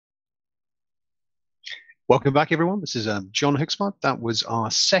Welcome back, everyone. This is John Hoeksma. That was our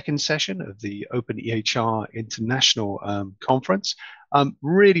second session of the openEHR International Conference. I'm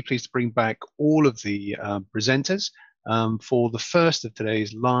really pleased to bring back all of the presenters for the first of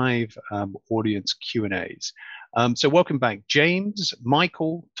today's live audience Q&As. So welcome back, James,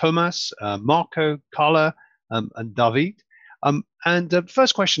 Michael, Tomaž, Marko, Kalle, and Davide. And the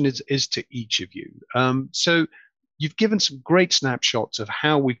first question is to each of you. So you've given some great snapshots of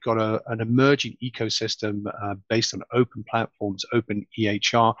how we've got an emerging ecosystem based on open platforms, open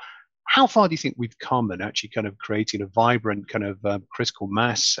EHR. How far do you think we've come in actually kind of creating a vibrant kind of critical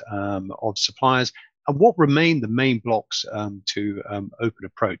mass of suppliers? And what remain the main blocks to open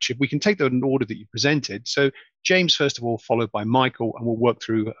approach? If we can take that in order that you presented. So James, first of all, followed by Michael, and we'll work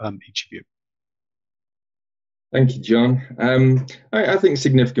through each of you. Thank you, John. I think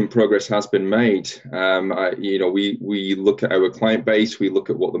significant progress has been made. We look at our client base, we look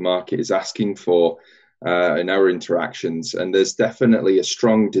at what the market is asking for in our interactions, and there's definitely a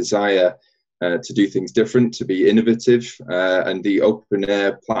strong desire to do things different, to be innovative, and the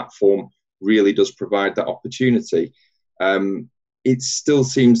openEHR platform really does provide that opportunity. It still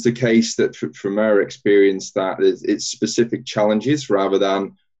seems the case that from our experience that it's specific challenges rather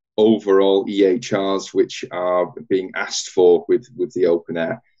than overall EHRs which are being asked for with the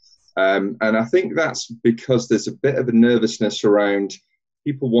openEHR. And I think that's because there's a bit of a nervousness around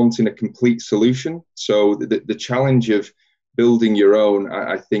people wanting a complete solution. So the challenge of building your own,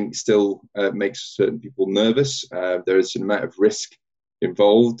 I think, still makes certain people nervous. There is an amount of risk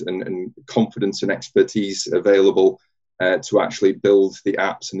involved and confidence and expertise available to actually build the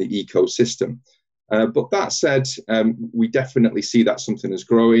apps and the ecosystem. But that said, we definitely see that something is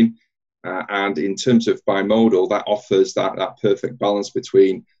growing. And in terms of bimodal, that offers that perfect balance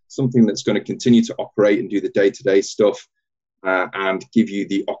between something that's going to continue to operate and do the day-to-day stuff and give you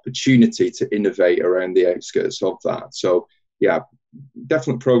the opportunity to innovate around the outskirts of that. So, yeah,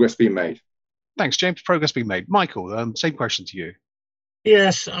 definite progress being made. Thanks, James. Progress being made. Michael, same question to you.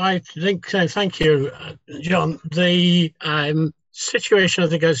 Yes, I think so. Thank you, John. The situation, I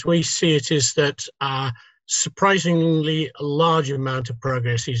think, as we see it, is that surprisingly large amount of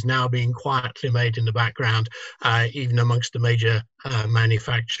progress is now being quietly made in the background, even amongst the major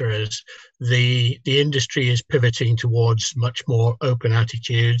manufacturers. The industry is pivoting towards much more open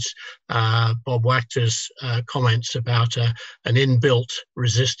attitudes. Bob Wachter's comments about an inbuilt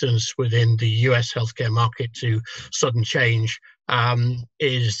resistance within the US healthcare market to sudden change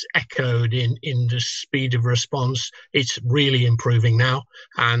is echoed in the speed of response. It's really improving now,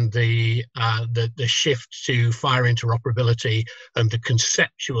 and the shift to FHIR interoperability and the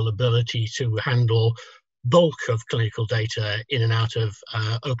conceptual ability to handle bulk of clinical data in and out of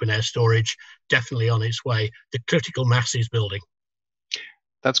openEHR storage definitely on its way. The critical mass is building.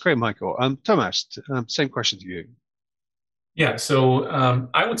 That's great, Michael. Tomaž, same question to you. Yeah, so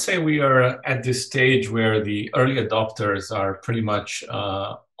I would say we are at this stage where the early adopters are pretty much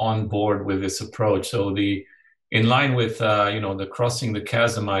on board with this approach. So in line with the crossing the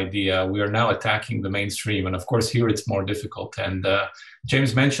chasm idea, we are now attacking the mainstream, and of course here it's more difficult. And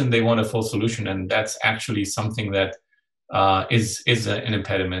James mentioned they want a full solution, and that's actually something that is an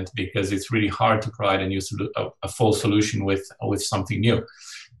impediment because it's really hard to provide a full solution with something new.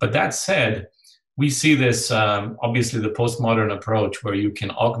 But that said, we see this, obviously, the postmodern approach where you can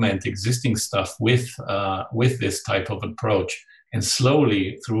augment existing stuff with this type of approach and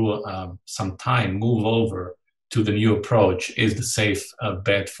slowly, through some time, move over to the new approach is the safe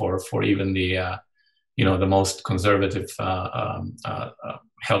bet for even the most conservative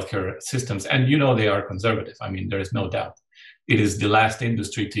healthcare systems. And they are conservative. I mean, there is no doubt. It is the last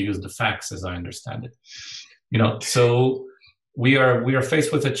industry to use the fax, as I understand it. So we are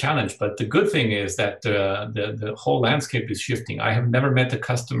faced with a challenge, but the good thing is that the whole landscape is shifting. I have never met a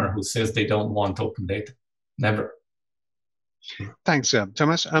customer who says they don't want open data. Never. Thanks,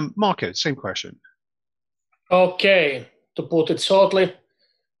 Tomaž. Marko, same question. Okay, to put it shortly,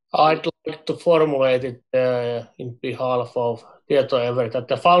 I'd like to formulate it in behalf of Tietoevry that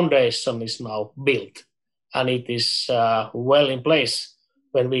the foundation is now built and it is well in place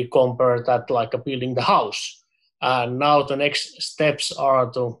when we compare that like building the house. And now the next steps are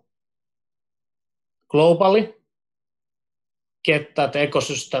to globally get that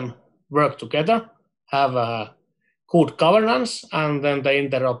ecosystem work together, have a good governance, and then the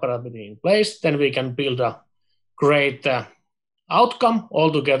interoperability in place. Then we can build a great outcome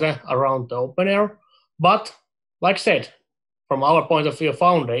altogether around the openEHR. But like I said, from our point of view,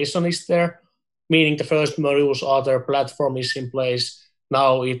 foundation is there, meaning the first modules are there, platform is in place.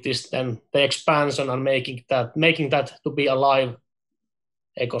 Now it is then the expansion and making that to be a live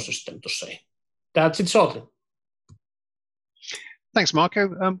ecosystem, to say. that's it shortly. Thanks,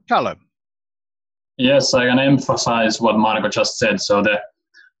 Marko. Kalle. Yes, I can emphasize what Marko just said. So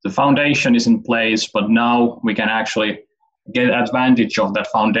the foundation is in place, but now we can actually get advantage of that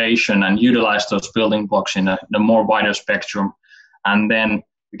foundation and utilize those building blocks in a more wider spectrum. And then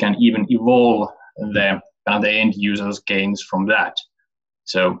we can even evolve the end users' gains from that.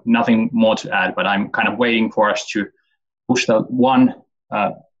 So nothing more to add, but I'm kind of waiting for us to push that one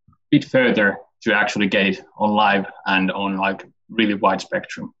bit further to actually get it on live and on like really wide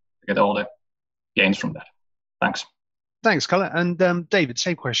spectrum to get all the gains from that. Thanks. Thanks, Kalle. And David,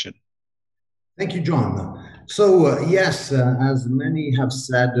 same question. Thank you, John. So yes, as many have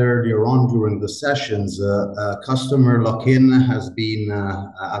said earlier on during the sessions, customer lock-in has been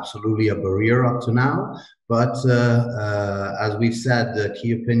absolutely a barrier up to now. But as we've said,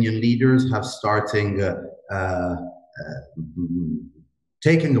 key opinion leaders have starting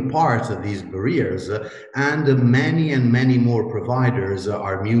taking apart these barriers, and many more providers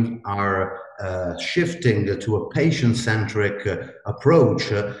are shifting to a patient-centric approach,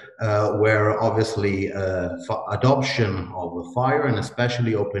 where obviously adoption of FHIR and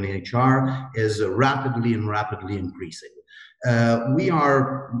especially openEHR is rapidly increasing. We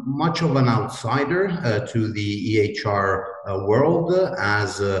are much of an outsider to the EHR world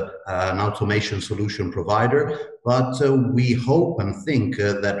as an automation solution provider, but we hope and think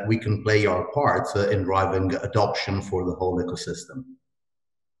that we can play our part in driving adoption for the whole ecosystem.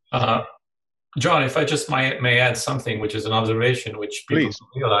 John, if I just may add something, which is an observation which people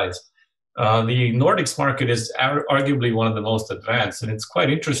don't realize. The Nordics market is arguably one of the most advanced, and it's quite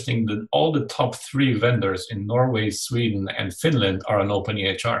interesting that all the top 3 vendors in Norway, Sweden, and Finland are on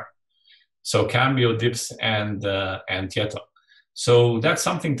openEHR. So Cambio, Dips, and Tieto. So that's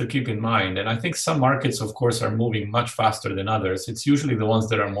something to keep in mind. And I think some markets, of course, are moving much faster than others. It's usually the ones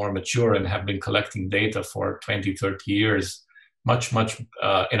that are more mature and have been collecting data for 20, 30 years, in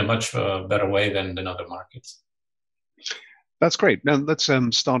a much better way than other markets. That's great. Now let's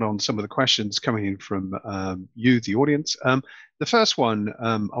start on some of the questions coming in from you, the audience. The first one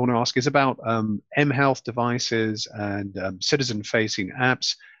I want to ask is about mHealth devices and citizen-facing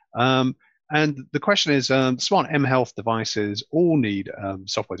apps. And the question is, smart mHealth devices all need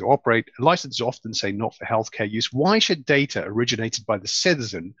software to operate. Licenses often say not for healthcare use. Why should data originated by the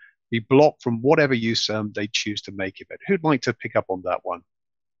citizen be blocked from whatever use they choose to make of it? Who'd like to pick up on that one?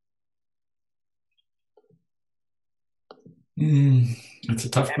 It's a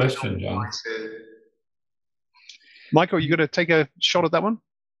tough question, John. Michael, you going to take a shot at that one?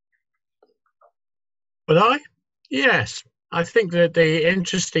 Would I? Yes. I think that the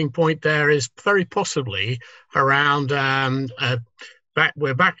interesting point there is very possibly around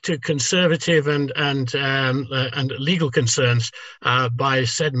we're back to conservative and legal concerns by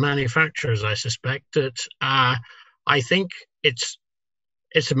said manufacturers. I suspect that I think it's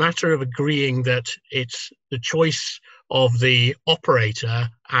a matter of agreeing that it's the choice of the operator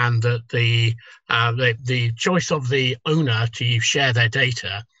and that the choice of the owner to share their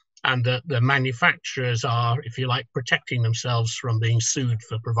data, and that the manufacturers are, if you like, protecting themselves from being sued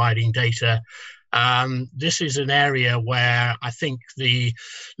for providing data. This is an area where I think the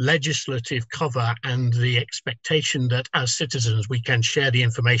legislative cover and the expectation that as citizens we can share the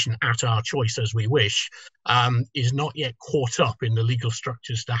information at our choice as we wish is not yet caught up in the legal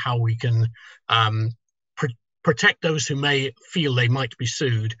structures to how we can protect those who may feel they might be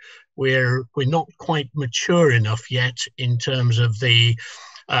sued. We're not quite mature enough yet in terms of the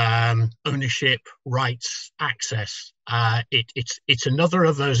ownership, rights, access. It's another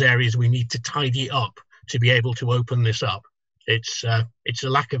of those areas we need to tidy up to be able to open this up. It's a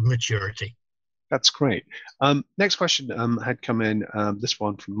lack of maturity. That's great. Next question had come in, this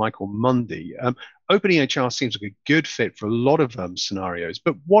one from Michael Mundy. openEHR seems like a good fit for a lot of scenarios,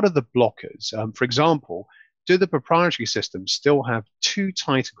 but what are the blockers? For example, do the proprietary systems still have too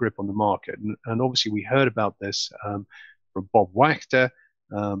tight a grip on the market? And obviously we heard about this from Bob Wachter.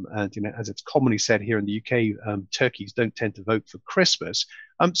 And as it's commonly said here in the UK, turkeys don't tend to vote for Christmas.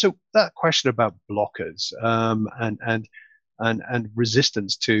 So that question about blockers and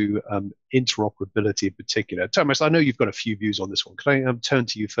resistance to interoperability in particular. Tomaž, I know you've got a few views on this one. Can I turn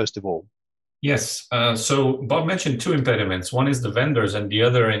to you first of all? Yes. So Bob mentioned 2 impediments. One is the vendors, and the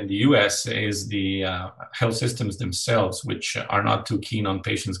other in the US is the health systems themselves, which are not too keen on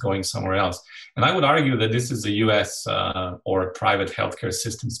patients going somewhere else. And I would argue that this is a US or private healthcare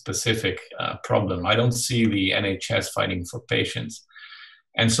system specific problem. I don't see the NHS fighting for patients.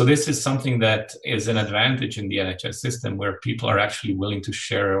 And so this is something that is an advantage in the NHS system, where people are actually willing to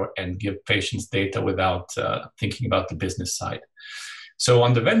share and give patients data without thinking about the business side. So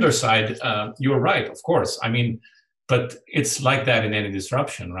on the vendor side, you're right, of course. I mean, but it's like that in any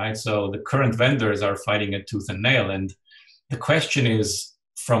disruption, right? So the current vendors are fighting it tooth and nail. And the question is,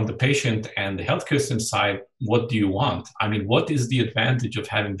 from the patient and the healthcare system side, what do you want? I mean, what is the advantage of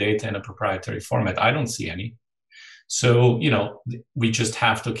having data in a proprietary format? I don't see any. So, we just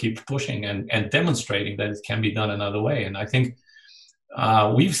have to keep pushing and demonstrating that it can be done another way. And I think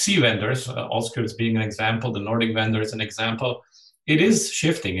we see vendors, Allscripts being an example, the Nordic vendor is an example. It is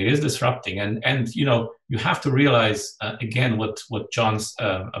shifting, it is disrupting. And you have to realize, again, what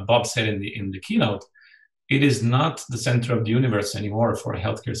Bob said in the keynote, it is not the center of the universe anymore for a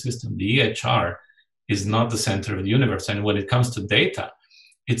healthcare system. The EHR is not the center of the universe. And when it comes to data,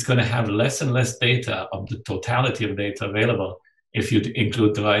 it's going to have less and less data of the totality of data available if you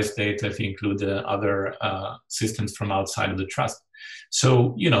include device data, if you include the other systems from outside of the trust.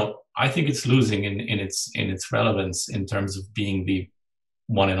 So, I think it's losing in its relevance in terms of being the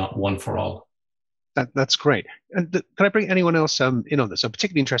one for all. That's great. And can I bring anyone else in on this? I'm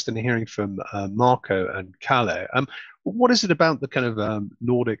particularly interested in hearing from Marko and Kalle. What is it about the kind of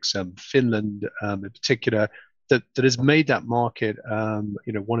Nordics, Finland in particular, that has made that market,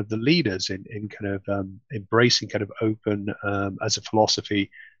 one of the leaders in kind of embracing kind of open as a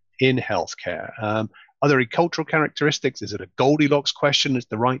philosophy in healthcare? Are there any cultural characteristics? Is it a Goldilocks question? Is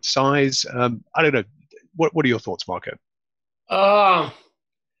the right size? I don't know. What are your thoughts, Marko?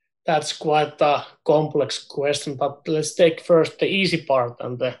 That's quite a complex question, but let's take first the easy part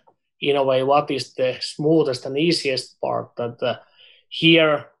and in a way, what is the smoothest and easiest part? That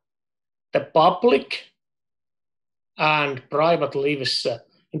here the public and private lives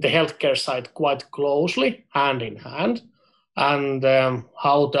in the healthcare side quite closely, hand in hand, and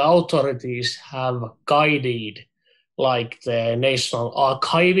how the authorities have guided, like the national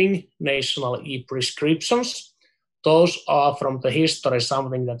archiving, national e-prescriptions. Those are from the history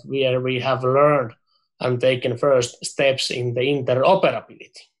something that we have learned and taken first steps in the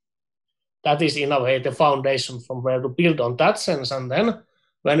interoperability. That is in a way the foundation from where to build on that sense. And then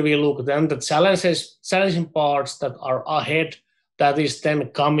when we look then the challenging parts that are ahead, that is then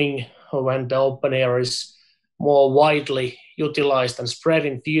coming when the openEHR is more widely utilized and spread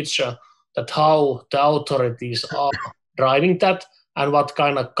in future, that how the authorities are driving that, and what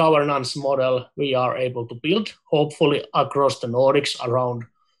kind of governance model we are able to build, hopefully across the Nordics around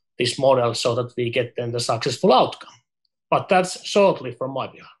this model, so that we get then the successful outcome. But that's shortly from my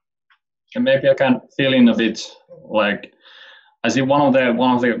behalf. And maybe I can fill in a bit. Like, I see one of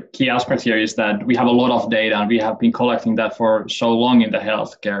the key aspects here is that we have a lot of data, and we have been collecting that for so long in the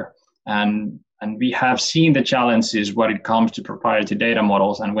healthcare, and we have seen the challenges when it comes to proprietary data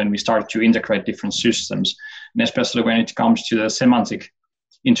models, and when we start to integrate different systems, and especially when it comes to the semantic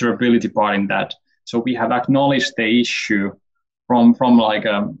interoperability part in that. So we have acknowledged the issue from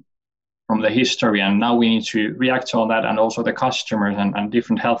the history, and now we need to react on that, and also the customers and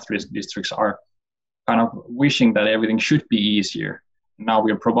different health districts are kind of wishing that everything should be easier. Now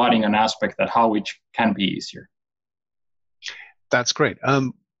we are providing an aspect that how it can be easier. That's great.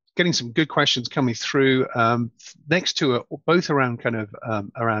 Getting some good questions coming through. Next to both around kind of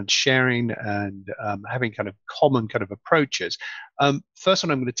around sharing and having kind of common kind of approaches. First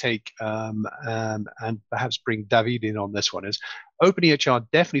one I'm going to take and perhaps bring Davide in on this one is openEHR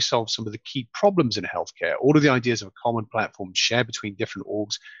definitely solves some of the key problems in healthcare. All of the ideas of a common platform shared between different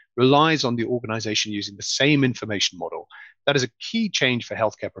orgs relies on the organization using the same information model. That is a key change for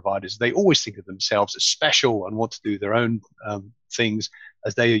healthcare providers. They always think of themselves as special and want to do their own things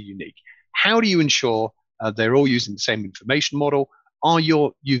as they are unique. How do you ensure they're all using the same information model? Are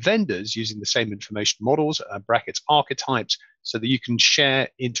you vendors using the same information models, brackets archetypes, so that you can share,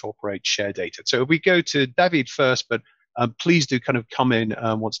 interoperate, share data? So if we go to David first, but please do kind of come in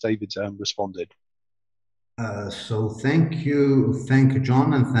once David's responded. So thank you,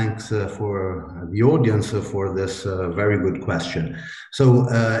 John, and thanks for the audience for this very good question. So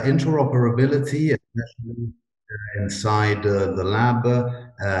interoperability, especially inside the lab,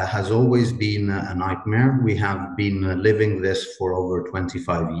 has always been a nightmare. We have been living this for over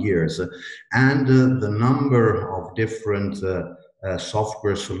 25 years, and the number of different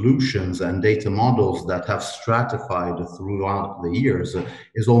software solutions and data models that have stratified throughout the years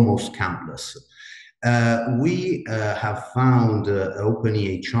is almost countless. We have found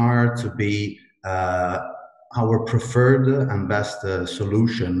openEHR to be our preferred and best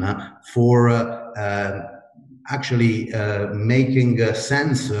solution for actually making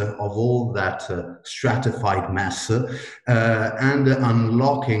sense of all that stratified mess and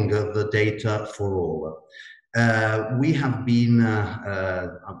unlocking the data for all. We have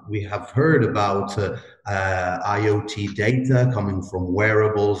heard about IoT data coming from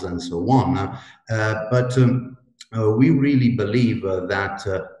wearables and so on. But we really believe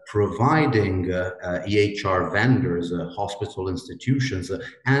that providing EHR vendors, hospital institutions,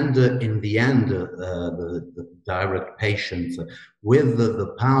 and in the end, the direct patients with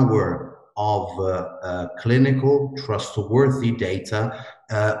the power of clinical, trustworthy data,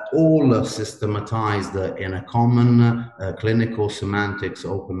 all systematized in a common clinical semantics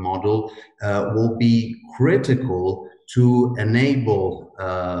open model, will be critical to enable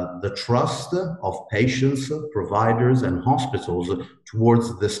the trust of patients, providers, and hospitals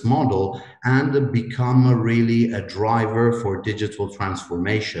towards this model and become really a driver for digital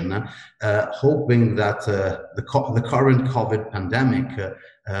transformation, hoping that the current COVID pandemic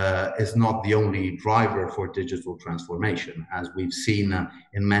is not the only driver for digital transformation, as we've seen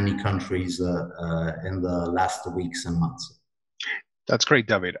in many countries in the last weeks and months. That's great,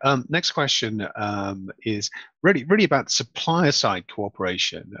 David. Next question is really about supplier side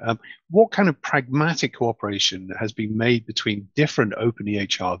cooperation. What kind of pragmatic cooperation has been made between different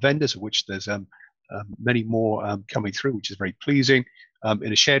openEHR vendors, of which there's many more coming through, which is very pleasing,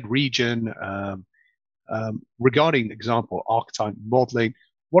 in a shared region? Regarding, example, archetype modeling,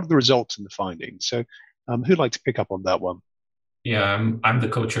 what are the results and the findings? So who'd like to pick up on that one? Yeah, I'm the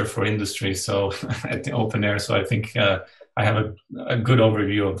co-chair for industry, so at the openEHR, so I think I have a good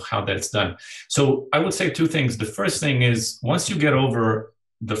overview of how that's done. So I would say two things. The first thing is, once you get over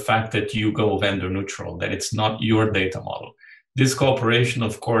the fact that you go vendor neutral, that it's not your data model, this cooperation,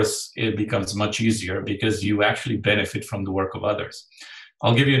 of course, it becomes much easier because you actually benefit from the work of others.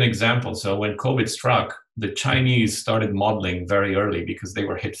 I'll give you an example. So when COVID struck, the Chinese started modeling very early because they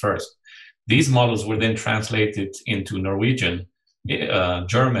were hit first. These models were then translated into Norwegian,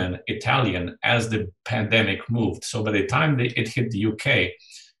 German, Italian as the pandemic moved. So by the time it hit the UK,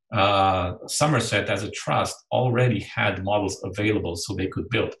 Somerset as a trust already had models available so they could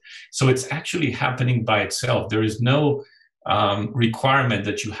build. So it's actually happening by itself. There is no requirement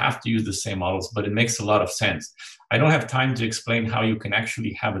that you have to use the same models, but it makes a lot of sense. I don't have time to explain how you can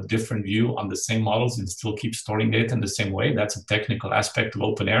actually have a different view on the same models and still keep storing data in the same way. That's a technical aspect of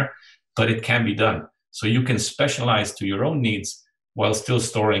openEHR, but it can be done. So you can specialize to your own needs while still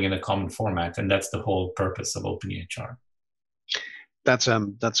storing in a common format, and that's the whole purpose of openEHR.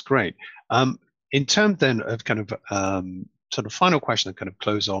 That's great. In terms then of kind of sort of final question and kind of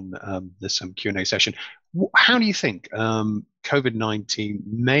close on this Q&A session, how do you think COVID-19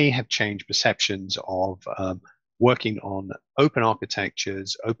 may have changed perceptions of working on open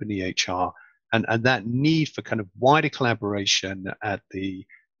architectures, openEHR, and that need for kind of wider collaboration at the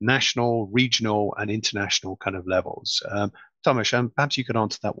national, regional, and international kind of levels? Tomaž, perhaps you could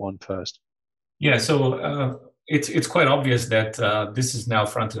answer that one first. Yeah, so it's quite obvious that this is now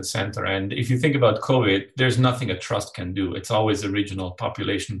front and center. And if you think about COVID, there's nothing a trust can do. It's always a regional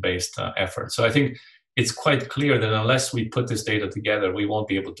population-based effort. So I think it's quite clear that unless we put this data together, we won't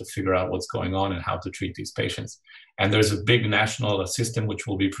be able to figure out what's going on and how to treat these patients. And there's a big national system which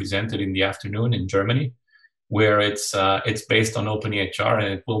will be presented in the afternoon in Germany, where it's based on openEHR,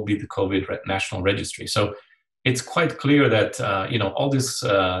 and it will be the COVID national registry. So it's quite clear that all this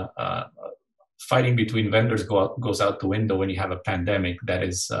fighting between vendors goes out the window when you have a pandemic that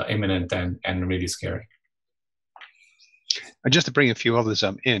is imminent and really scary. And just to bring a few others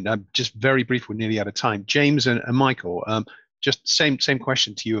in, just very brief, we're nearly out of time. James and Michael, just same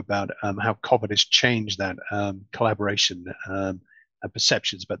question to you about how COVID has changed that collaboration and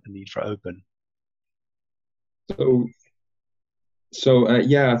perceptions about the need for open. So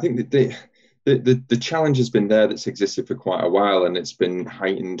yeah, I think that the challenge has been there that's existed for quite a while, and it's been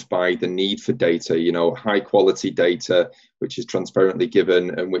heightened by the need for data, high quality data, which is transparently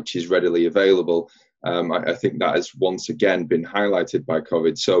given and which is readily available. I think that has once again been highlighted by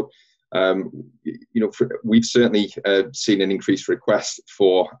COVID. So, we've certainly seen an increased request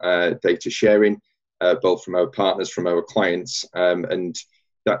for data sharing, both from our partners, from our clients, and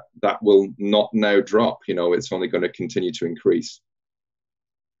that will not now drop. It's only going to continue to increase.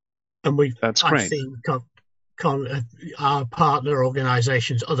 And I've seen our partner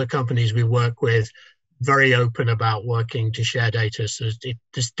organizations, other companies we work with, very open about working to share data. So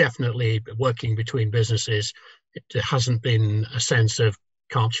there's definitely working between businesses. It hasn't been a sense of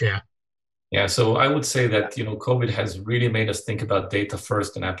can't share. Yeah, so I would say that COVID has really made us think about data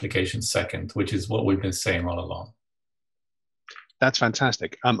first and application second, which is what we've been saying all along. That's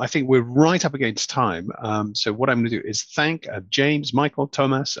fantastic. I think we're right up against time. So what I'm going to do is thank James, Michael,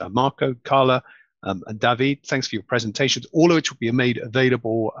 Tomaž, Marko, Kalle, and Davide. Thanks for your presentations, all of which will be made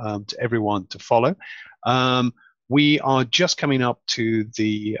available to everyone to follow. We are just coming up to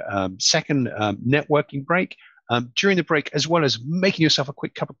the second networking break. During the break, as well as making yourself a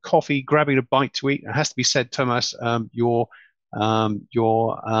quick cup of coffee, grabbing a bite to eat, it has to be said, Tomaž, your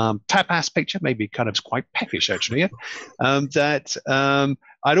tapas picture maybe kind of quite peckish, actually.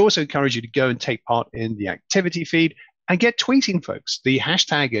 I'd also encourage you to go and take part in the activity feed and get tweeting, folks. The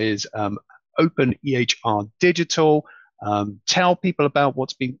hashtag is openEHR Digital. Tell people about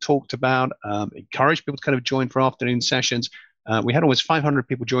what's being talked about. Encourage people to kind of join for afternoon sessions. We had almost 500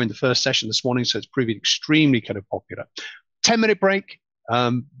 people join the first session this morning, so it's proving extremely kind of popular. 10-minute break.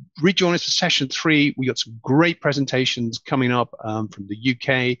 Rejoin us for session 3. We got some great presentations coming up from the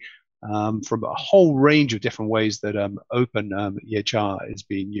UK, from a whole range of different ways that openEHR is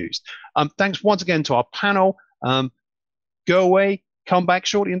being used. Thanks once again to our panel. Go away, come back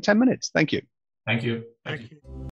shortly in 10 minutes. Thank you. Thank you. Thank you.